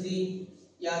 तो 3,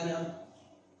 ये आ गया।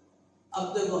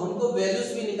 अब देखो हमको वैल्यूज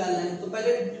भी निकालना है, तो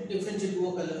पहले डिफरेंशिएट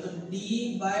वो कर लो। तो d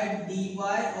bye dy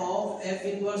of f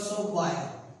inverse of y,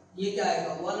 ये क्या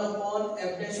आएगा 1 upon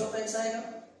f dash of x आएगा,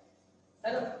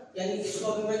 है ना। यानी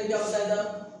इसको अभी मैंने क्या बताया था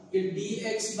कि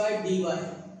dx बाय dy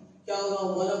क्या होगा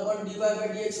 1 अपॉन dy बाय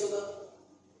dx होगा,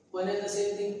 one and the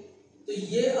same thing. तो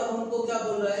ये अब हमको क्या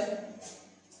बोल रहा है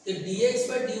कि dx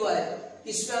बाय dy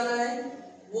किस पे आना है,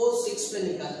 वो 6 पे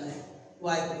निकालना है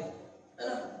y पे, है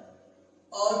ना।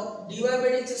 और dy बाय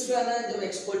dx किस पे आना है, जब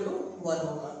x इक्वल टू 1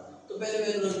 होगा। तो पहले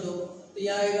वैल्यू रख दो, तो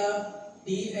यहाँ आएगा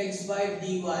dx बाय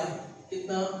dy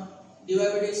कितना, dy बाय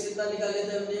dx कितना निकाल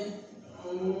लेते हैं हमने,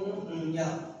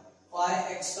 यहाँ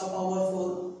 5x का पावर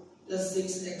 4 प्लस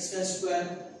 6x²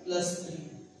 प्लस 3,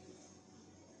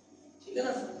 ठीक है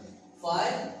ना।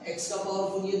 5x का पावर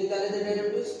 4 ये निकाले थे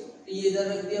डेरिवेटिव्स, तो ये इधर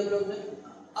रख दिया हम लोग ने।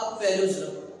 अब वैल्यूज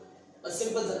रखो, बस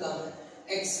सिंपल सा काम है,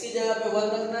 x की जगह पे 1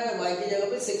 रखना है, y की जगह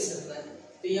पे 6 रखना है।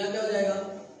 तो यहाँ क्या हो जाएगा,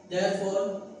 therefore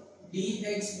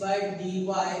dx by dy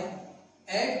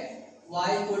at y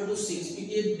equal to 6,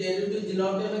 क्योंकि ये डेरिवेटिव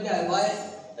डिनोमिनेटर में क्या है y,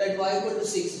 at y equal to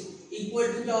 6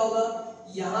 equal to क्या होगा,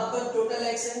 यहाँ पर टोटल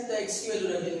x है तो x की वैल्यू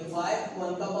रखेंगे 5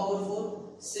 1 का पावर 4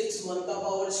 6 1 का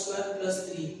पावर स्क्वायर प्लस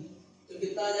 3, तो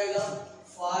कितना आ जाएगा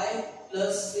 5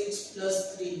 प्लस 6 प्लस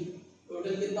 3,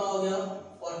 टोटल कितना हो गया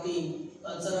 14। तो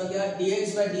आंसर आ गया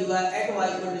dx by dy at y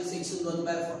equal to 6 1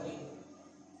 by 14।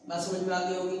 बात समझ में आ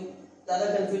गई होगी, ज्यादा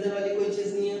कंफ्यूजन वाली कोई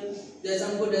चीज नहीं है। जैसे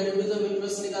हमको डेरिवेटिव ऑफ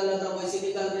इनवर्स निकालना था वैसे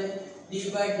निकाल रहे हैं, d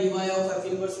by dy of f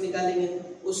inverse निकालेंगे।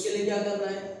 उसके लिए क्या करना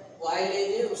है, y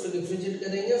लेंगे, उसको डिफरेंशिएट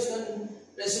करेंगे, उसका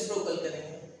रेसिप्रोकल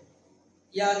करेंगे,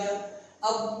 ये आ गया।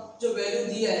 अब जो वैल्यू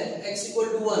दिया है x इक्वल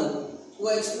टू 1,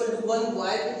 वो x इक्वल टू 1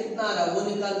 y पे कितना आ रहा है वो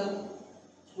निकाल दो।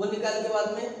 वो निकाल के बाद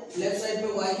में लेफ्ट साइड पे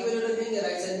y की वैल्यू रखेंगे,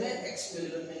 राइट साइड में x की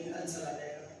वैल्यू रखेंगे, आंसर आ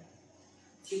जाएगा,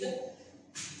 ठीक है।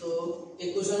 तो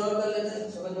एक क्वेश्चन और कर लेते हैं,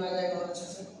 समझ में आ जाएगा और अच्छे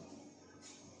से।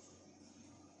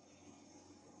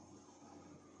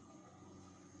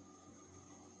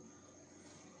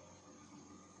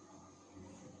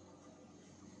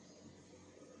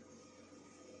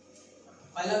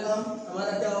 पहला काम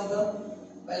हमारा क्या होगा,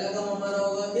 पहला काम हमारा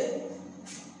होगा कि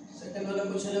सेकंड वाला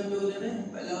क्वेश्चन हम जो ले रहे हैं,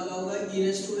 पहला वाला होगा e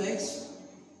raised to x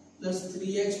plus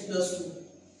 3x plus 2।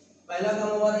 पहला काम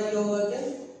हमारा ये होगा कि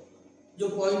जो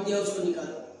पॉइंट दिया उसको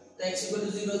निकालो। तो x इक्वल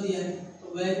टू 0 दिया है, तो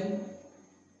व्हेन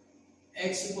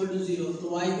x इक्वल टू 0 तो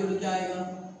y इक्वल टू क्या आएगा,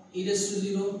 e raised to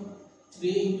 0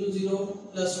 3 into 0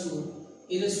 plus 2,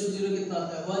 e raised to 0 कितना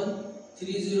आता है 1,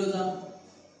 3 0 था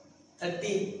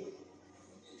 30,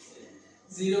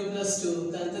 0 प्लस 2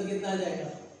 का आंसर कितना आ जाएगा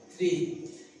 3।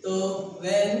 तो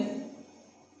when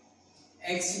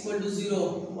x equal to 0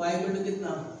 y equal to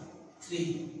कितना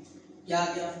 3, क्या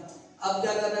आ गया। अब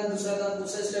क्या करना है, दूसरा काम,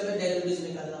 दूसरा स्टेप है डेरिवेटिव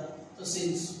निकालना। तो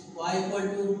since y equal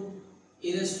to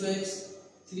e raised to x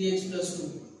 3x plus 2,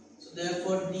 so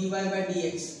therefore dy bye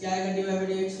dx क्या आएगा, dy bye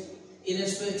dx e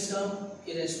raised to x का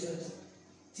e raised to x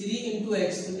 3 into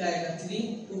x, तो क्या आएगा 3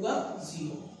 2 का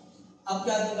 0। अब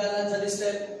क्या निकालना है, थर्ड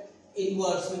स्टेप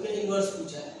इनवर्स, क्योंकि इनवर्स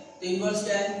पूछा है। तो इनवर्स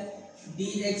क्या है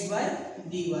dx बाय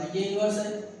dy, ये इनवर्स है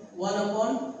 1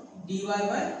 अपॉन dy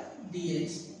बाय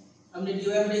dx। हमने dy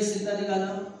बाय dx कितना निकाला,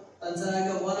 आंसर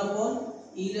आएगा 1 upon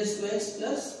e raised to x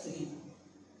plus 3,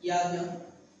 ये आ गया।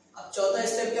 अब चौथा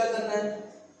स्टेप क्या करना है,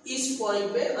 इस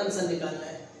पॉइंट पे आंसर निकालना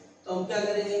है। तो हम क्या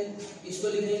करेंगे, इसको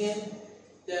लिखेंगे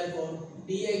therefore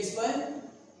dx बाय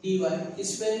dy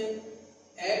इस पे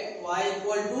at y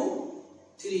equal to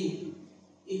 3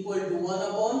 equal to 1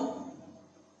 upon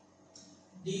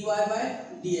dy bye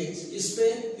dx, इस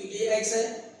पे क्योंकि ये x है,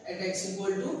 eight x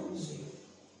equal to 0।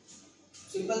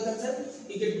 Simple concept,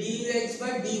 ठीक है। dx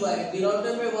by dy,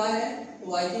 डिनोमिनेटर में y है तो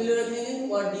y की वैल्यू रखेंगे,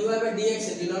 और dy by dx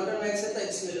है, डिनोमिनेटर में x है तो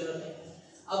x की वैल्यू रखेंगे।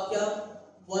 अब क्या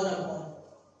 1 अपॉन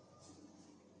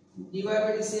dy by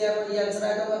dx, ये आंसर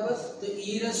आएगा हमारे पास। तो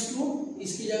e raised to,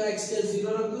 इसकी जगह x के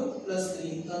 0 रख दो प्लस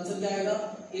 3, तो आंसर क्या आएगा,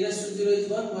 e raised to 0 is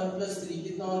 1, 1 plus 3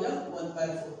 कितना हो गया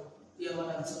 1/4, ये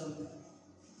हमारा आंसर हो गया।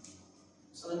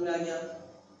 समझ में आ गया,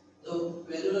 तो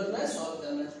वैल्यू रखना है, सॉल्व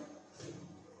करना है।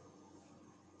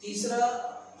 तीसरा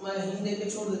मैं हिंट देके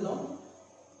छोड़ देता हूँ,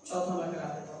 चौथा मैं करा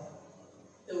देता हूँ।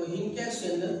 तो हिंट क्या है इसके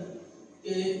अंदर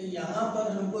कि यहाँ पर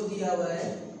हमको दिया हुआ है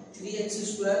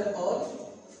 3x² और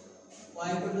y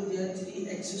को दिया है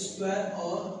 3x²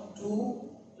 और 2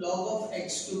 log of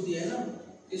x³ दिया है ना,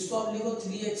 इसको आप लिखो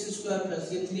 3x²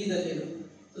 प्लस ये 3 इधर ले लो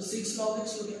तो 6 log x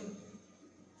हो गया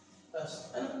बस,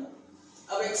 है ना।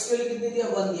 अब x वैल्यू कितनी दिया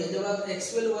 1 दिया, जब आप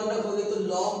x वैल्यू 1 रखोगे तो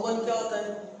log 1 क्या होता है,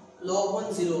 log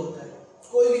 1 0 होता है।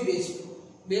 कोई भी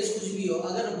बेस कुछ भी हो,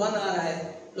 अगर 1 आ रहा है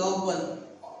log 1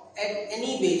 at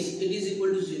any base it is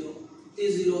equal to 0, तो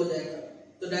 0 हो जाएगा।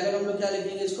 तो डायरेक्ट हम लोग क्या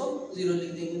लिखेंगे, इसको 0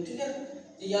 लिख देंगे, ठीक है।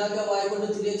 तो यहाँ का y इक्वल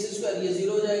टू 3x², ये 0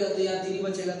 हो जाएगा, तो यहाँ 3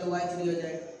 बचेगा तो y 3 हो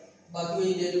जाएगा, बाकी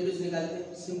वही डेरिवेटिव्स निकालते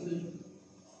हैं सिंपल।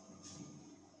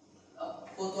 अब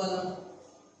फोर्थ वाला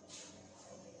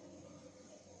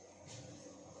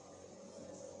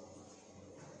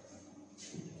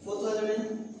में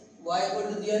y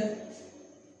इक्वल टू दिया है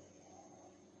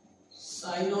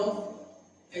sign of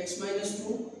x minus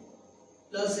 2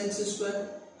 plus x²।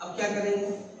 अब क्या करेंगे,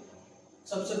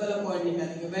 सबसे पहला पॉइंट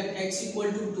निकालेंगे, व्हेन x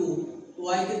इक्वल टू 2 तो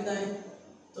y कितना है,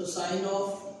 तो sign of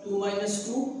 2 minus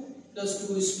 2 plus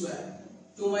 2²,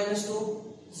 2 minus 2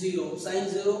 0, sign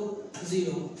 0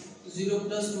 0, 0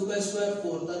 plus 2 का स्क्वायर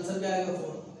 4, तो आंसर क्या आएगा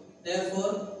 4।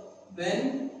 Therefore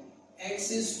when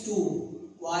x is 2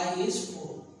 y is 4।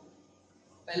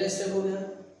 पहला स्टेप हो गया।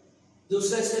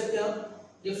 दूसरा स्टेप क्या,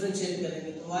 डिफरेंशिएट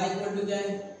करेंगे, तो y इक्वल टू क्या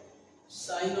है,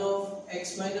 sign of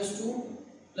x minus 2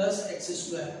 plus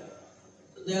x²।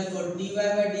 तो देयरफॉर dy by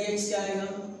dx क्या आएगा,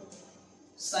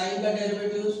 साइन का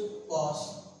डेरिवेटिव cos,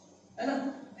 है ना।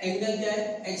 एंगल क्या है,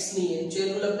 x नहीं है,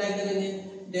 चेन रूल अप्लाई करेंगे,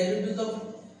 डेरिवेटिव ऑफ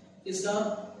इसका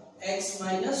x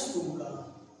माइनस 2 का,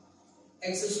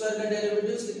 x² का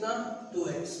डेरिवेटिव कितना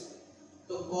 2x,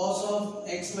 तो cos ऑफ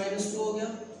x माइनस 2 हो गया,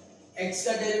 x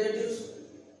का डेरिवेटिव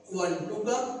 1, 2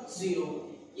 का 0,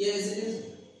 ये एज इट इज,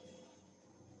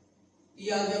 ये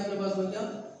आ गया अपने पास हो गया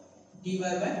dy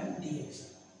by dx।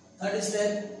 Third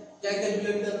step क्या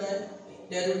कैलकुलेट करना है,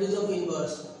 डेरिवेटिव ऑफ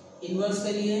इनवर्स, इनवर्स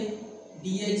के लिए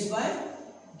dx by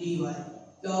dy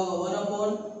क्या होगा 1 upon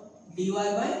dy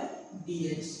by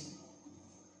dx,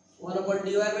 1 upon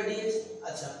dy by dx।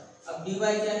 अच्छा अब dy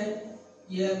क्या है,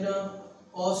 ये है अपना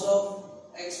cos of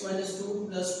x minus 2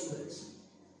 plus 2x,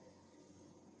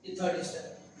 ये third step.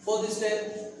 Fourth step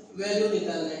value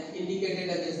निकालना है, इंडिकेटेड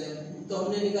अगेंस्ट दैट, तो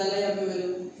हमने निकाला है यहाँ पे वैल्यू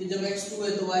कि जब x 2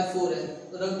 है तो y 4 है,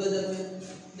 तो रख दो इधर पे।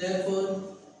 Therefore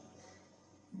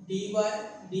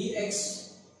dx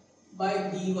by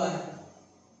dy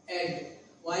eight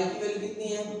y की वैल्यू कितनी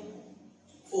है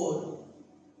 4,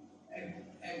 eight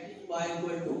y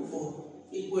equal to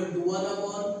 4 equal to 1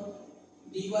 upon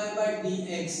dy by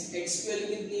dx, x की वैल्यू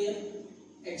कितनी है,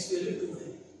 x की वैल्यू 2 है,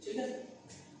 ठीक है।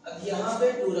 अब यहाँ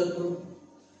पे 2 रख दो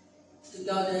तो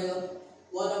क्या हो जाएगा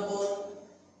 1 upon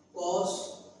cos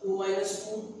 2 minus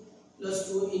 2 plus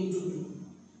 2 into 2,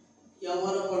 या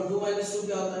 1 अपॉन 2 माइनस 2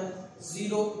 क्या होता है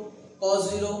 0, cos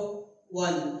 0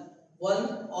 1 1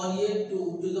 और ये 2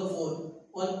 टू द 4,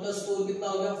 1 प्लस 4 कितना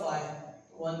हो गया 5,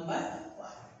 1/5,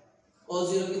 cos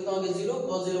 0 कितना हो गया 0,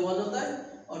 cos 0 1 होता है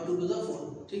और 2 टू द 4,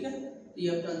 ठीक है। तो ये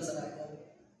अपना आंसर आएगा।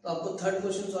 तो आपको थर्ड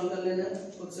क्वेश्चन सॉल्व कर लेना है,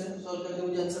 खुद से सॉल्व करके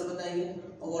मुझे आंसर बताएंगे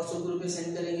और व्हाट्सएप ग्रुप पे सेंड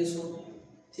करेंगे इसको,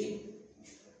 ठीक।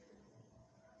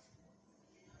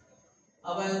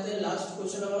 अब आए होते हैं लास्ट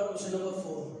क्वेश्चन नंबर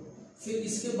 4। फिर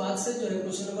इसके बाद से जो है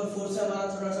क्वेश्चन नंबर 4 से हमारा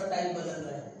थोड़ा सा टाइम बदल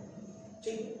रहा है,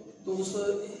 ठीक। तो उसको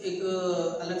एक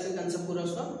अलग से कंसेप्ट पूरा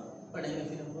उसका पढ़ेंगे।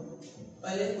 फिर हम लोग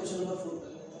पहले क्वेश्चन नंबर 4 कर लेते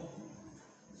हैं।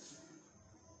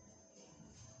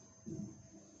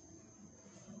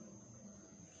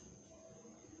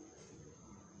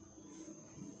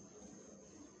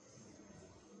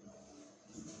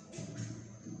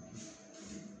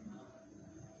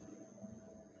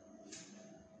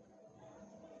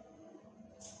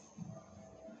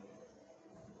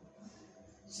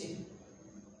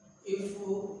 If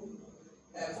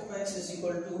f of x is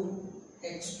equal to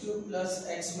x cube plus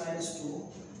x minus 2,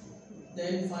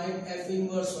 then find f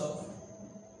inverse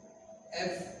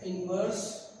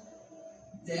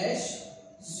dash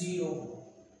 0,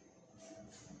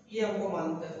 ये हमको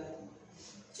मानते हैं,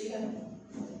 ठीक है।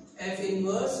 f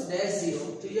inverse dash 0,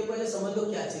 तो ये पहले समझ लो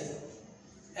क्या चीज है।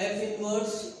 एफ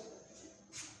इनवर्स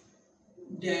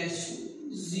डैश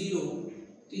 0,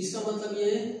 तो इसका मतलब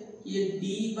ये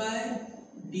D bye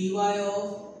D Y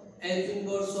of F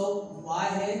inverse of Y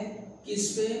है,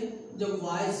 किस पे, जब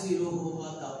वाई 0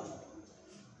 होगा तब।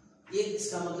 ये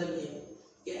इसका मतलब ये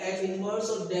कि एफ इनवर्स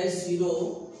ऑफ डैश 0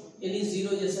 यानी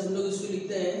 0, जैसे हम लोग इसको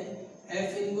लिखते हैं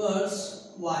एफ इनवर्स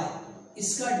वाई,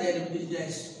 इसका डेरिवेटिव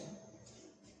डैश,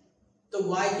 तो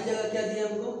y की जगह क्या दिया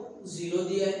हमको 0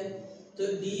 दिया है, तो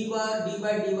D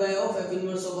bye D Y of F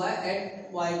inverse of y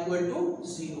eight y equal to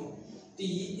 0, तो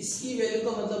इसकी वैल्यू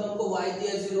का मतलब हमको y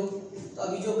दिया 0, तो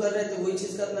अभी जो कर रहे थे वही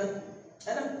चीज करना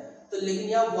है ना। तो लेकिन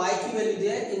यहाँ y की वैल्यू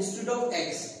दिया है इंस्टेड ऑफ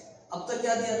x, अब तक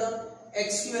क्या दिया था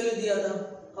x की वैल्यू दिया था,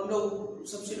 हम लोग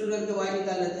सब्स्टिट्यूट करके y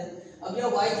निकाल लेते हैं, अब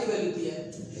यहाँ y की वैल्यू दिया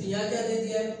है, तो यहाँ क्या दे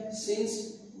दिया है, since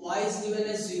y is given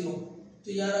as 0,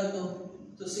 तो यहाँ रख दो,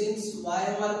 तो सिंस y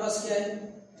हमारे पास क्या है,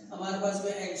 हमारे पास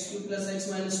में x cube plus x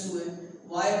minus 2 है,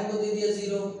 y हमको दे दिया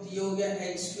 0, ये हो गया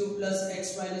x cube plus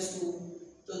x minus 2,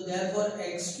 तो therefore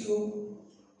x cube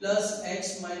plus x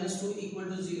minus 2 equal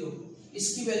to 0,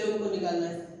 इसकी वैल्यू हमको निकालना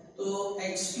है, तो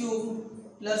एक्स क्यूब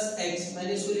प्लस एक्स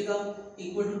मैंने इसको लिखा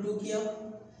इक्वल टू 2 किया।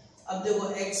 अब देखो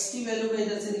x की वैल्यू मैं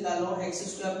इधर से निकाल रहा हूँ एक्स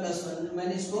स्क्वायर प्लस 1,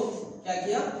 मैंने इसको क्या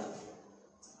किया,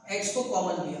 x को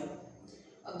कॉमन लिया।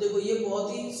 अब देखो ये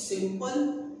बहुत ही सिंपल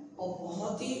और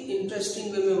बहुत ही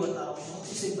इंटरेस्टिंग वे में बता रहा हूँ, बहुत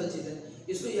ही सिंपल चीज है,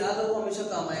 इसको याद रखो, हमेशा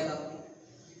काम आएगा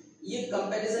आपको। ये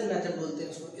कंपैरिजन मेथड बोलते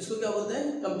हैं इसको क्या बोलते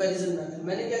हैं, कंपैरिजन मेथड।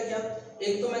 मैंने क्या किया,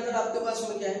 एक तो मेथड आपके पास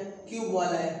में क्या है, क्यूब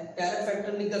वाला है, डायरेक्ट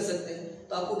फैक्टर नहीं कर सकते,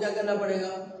 तो आपको क्या करना पड़ेगा,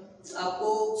 आपको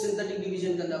सिंथेटिक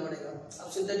डिवीजन करना पड़ेगा,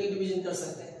 आप सिंथेटिक डिवीजन कर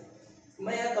सकते हैं।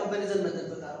 मैं यहाँ कंपैरिजन मेथड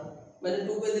बता रहा हूँ, मैंने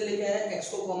 2 को इधर लेके आया, x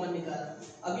को कॉमन निकाला,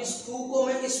 अब इस 2 को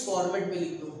मैं इस फॉर्मेट में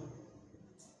लिख दूँ,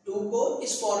 2 को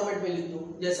इस फॉर्मेट में लिख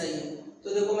दूँ जैसा ये,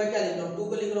 तो देखो मैं क्या लिख रहा हूँ, 2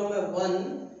 को लिख रहा हूँ मैं 1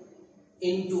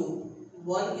 इंटू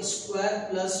 1 स्क्वायर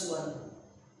प्लस 1,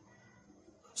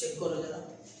 चेक करो जरा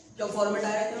क्या फॉर्मेट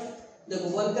आया क्या, देखो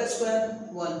 1 का स्क्वायर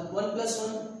 1, 1 प्लस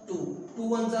 1 2, 2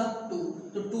 1 जा 2,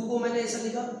 तो 2 को मैंने ऐसा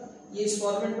लिखा, ये इस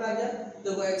फॉर्मेट में आ गया,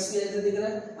 देखो x की ऐसे दिख रहा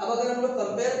है। अब अगर हम लोग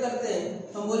कंपेयर करते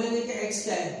हैं हम बोलेंगे कि x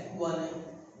क्या है, 1 है,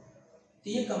 तो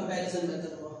ये कंपैरिजन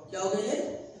मेथड हुआ, क्या हो गया ये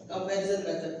कंपैरिजन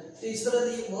मेथड। तो इस तरह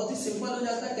से ये बहुत ही सिंपल हो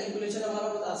जाता है, कैलकुलेशन हमारा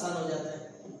बहुत आसान हो जाता है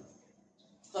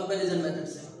कंपैरिजन मेथड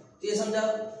से, तो ये समझा।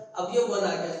 अब ये 1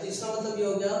 आ गया, तो इसका मतलब ये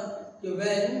हो गया कि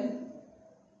when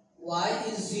y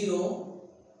is 0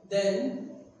 then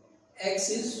x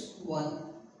is 1,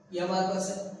 ये हमारे पास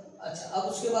है। अच्छा अब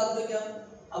उसके बाद में क्या,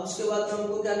 अब उसके बाद में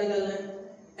हमको क्या निकालना है,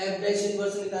 f डैश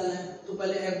इनवर्स निकालना है, तो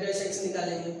पहले f डैश x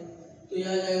निकालेंगे, तो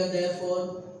यहाँ जाएगा देयरफॉर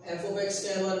f ऑफ x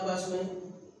क्या है हमारे पास में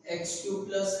x cube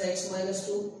plus x minus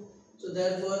 2, तो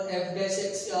देयरफॉर f डैश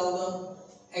x क्या होगा,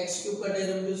 x क्यूब का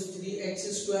डेरिवेटिव 3x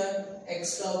स्क्वायर,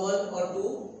 x का 1 और 2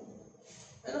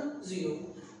 है ना 0।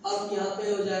 अब यहाँ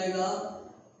पे हो जाएगा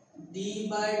d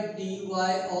bye D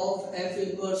Y of f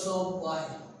inverse of y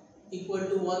equal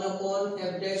to 1 upon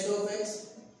f dash of x,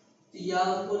 यहाँ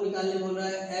हमको निकालने बोल रहा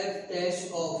है f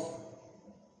डैश ऑफ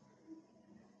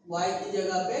y की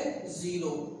जगह पे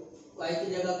 0, y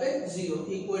की जगह पे 0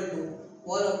 equal to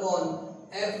 1 upon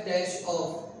f dash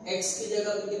of x की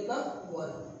जगह पे कितना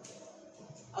 1।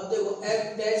 अब देखो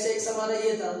f डैश x हमारा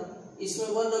ये था, इसमें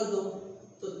 1 रख दो,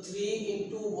 तो 3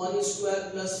 इंटू 1 स्क्वायर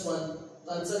प्लस 1,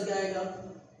 तो आंसर क्या आएगा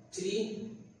 3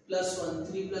 प्लस 1,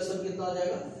 3 प्लस 1 कितना आ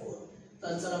जाएगा 4, तो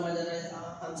आंसर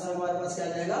हमारे पास क्या आ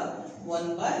जाएगा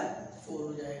 1/4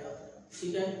 हो जाएगा।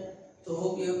 ठीक है, तो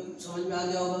होप ये समझ में आ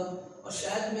गया होगा, और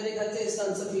शायद मेरे ख्याल से इसका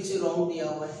आंसर पीछे रॉन्ग दिया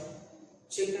हुआ है,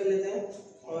 चेक कर लेते हैं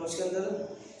और उसके अंदर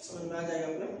समझ में आ जाएगा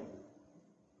अपने।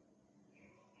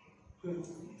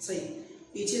 सही,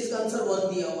 पीछे इसका आंसर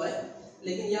 1 दिया हुआ है,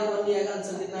 लेकिन यहाँ 1 नहीं आएगा,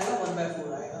 आंसर कितना आएगा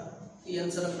 1/4 आएगा, ये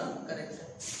आंसर अपना करेक्ट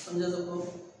है। समझा सबको?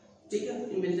 ठीक है,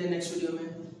 मिलते हैं नेक्स्ट वीडियो में।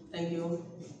 Thank you.